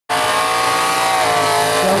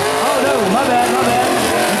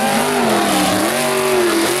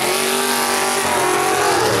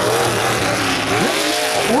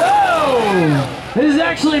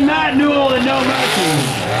actually Matt Newell and No Mercy.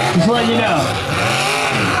 Just letting you know.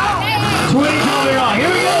 Twitty told me wrong.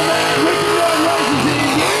 Here we go, man. Wicked North Racing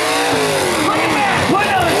Team. Look at that.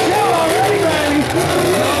 Putting on a show already, baby.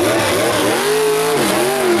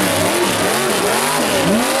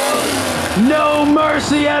 No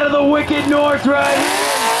Mercy out of the Wicked North right here.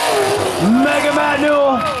 Mega Matt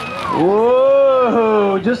Newell.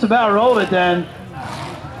 Whoa, just about rolled it then.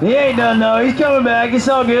 He ain't done though. He's coming back. It's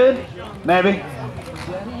all good. Maybe.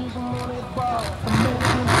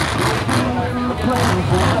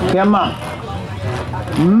 Come on.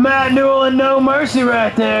 Matt Newell and No Mercy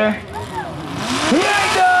right there. He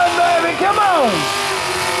ain't done, baby. Come on.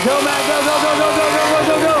 Go, Matt. Go, go, go, go, go, go, go,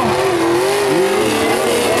 go, go.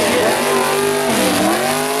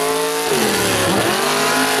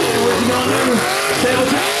 What you gonna do?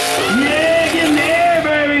 Yeah, get in there,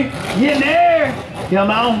 baby. Get in there.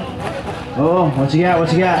 Come on. Oh, what you got?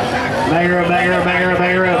 What you got? Bang her up, bang her up, bang her up,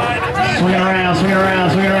 bang her up. Swing it around, swing it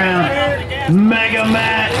around, swing it around. Mega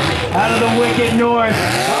Matt out of the Wicked North.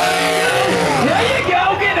 There you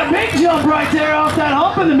go. Getting a big jump right there off that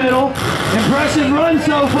hump in the middle. Impressive run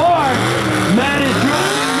so far. Matt is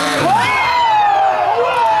driving. Whoa!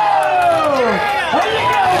 Whoa! There you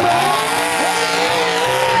go, man.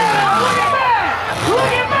 Look at Matt.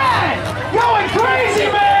 Look at Matt. Going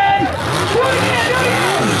crazy, man. Do it again, do it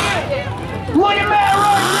again. Look at Matt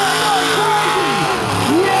right there, going crazy!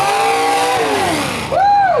 Yeah!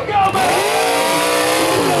 Woo! Go, baby!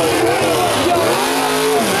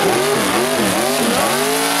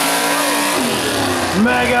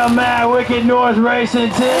 Mega Matt, Wicked North Racing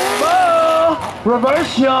Team. Oh!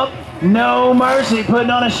 Reverse jump, No Mercy, putting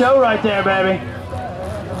on a show right there, baby.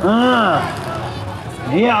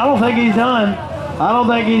 Yeah, I don't think he's done. I don't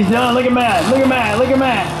think he's done. Look at Matt, look at Matt, look at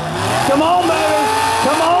Matt. Come on, baby!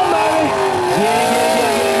 Come on, baby! Yeah.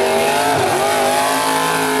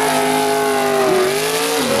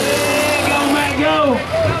 Go, Matt, go.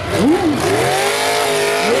 Ooh.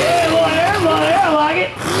 Yeah, a little air, I like it.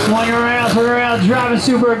 Swing around, driving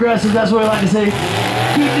super aggressive. That's what we like to see.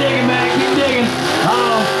 Keep digging, Matt, keep digging.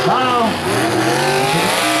 Uh-oh.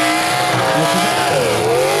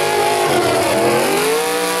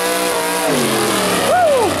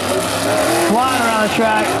 Woo! Flying around the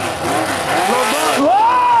track.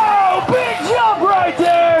 Whoa! Big jump right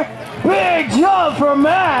there! Big jump from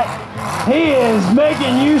Matt! He is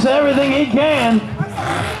making use of everything he can.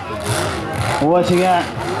 What you got?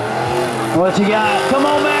 What you got? Come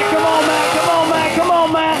on, Matt! Come on, Matt! Come on, Matt! Come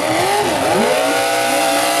on, Matt! Woo!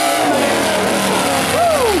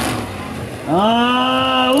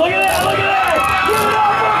 Look at that! Look at that! Give it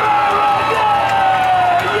up for Matt right there!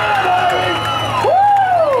 Yeah, baby!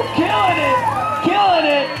 Woo! Killing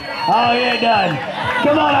it! Oh, yeah, done.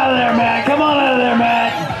 Come on out of there, Matt. Come on out of there,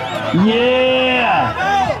 Matt. Yeah.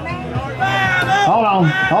 Hold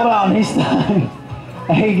on. He's done.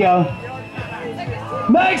 There you go.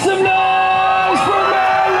 Make some noise for